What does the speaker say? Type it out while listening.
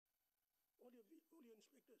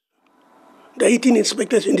The 18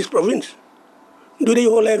 inspectors in this province, do they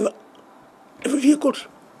all have vehicles?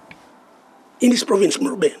 In this province,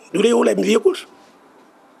 Morobe, do they all have vehicles?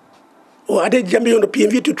 Or are they jumping on the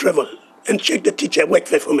PNG to travel and check the teacher work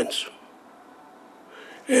performance?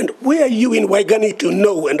 And where are you in Waigani to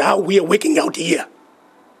know and how we are working out here?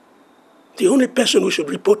 The only person who should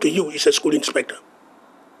report to you is a school inspector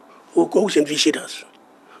who goes and visits us,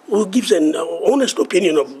 who gives an honest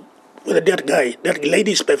opinion of whether that guy, that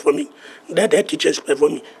lady is performing, that head teacher is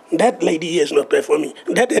performing, that lady is not performing,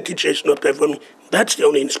 that head teacher is not performing. That's the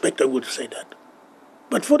only inspector who would say that.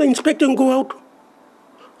 But for the inspector to go out,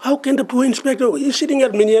 how can the poor inspector, he's sitting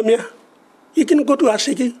at Minyamia, he can go to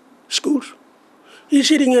Asiki schools. He's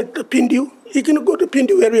sitting at Pindu, he can go to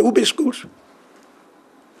Pindu area Ube schools.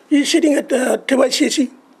 He's sitting at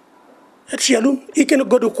Tewaisisi, at Sialum, he can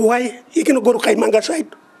go to Kauai, he can go to Kaimanga side.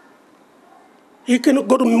 He cannot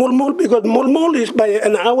go to Molmol because Molmol is by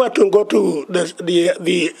an hour to go to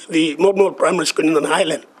the Molmol Primary School in an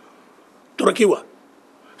island, Torakiwa.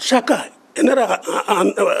 Saka,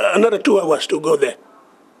 another 2 hours to go there.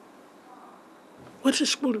 What's the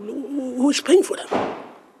school? Who is paying for that?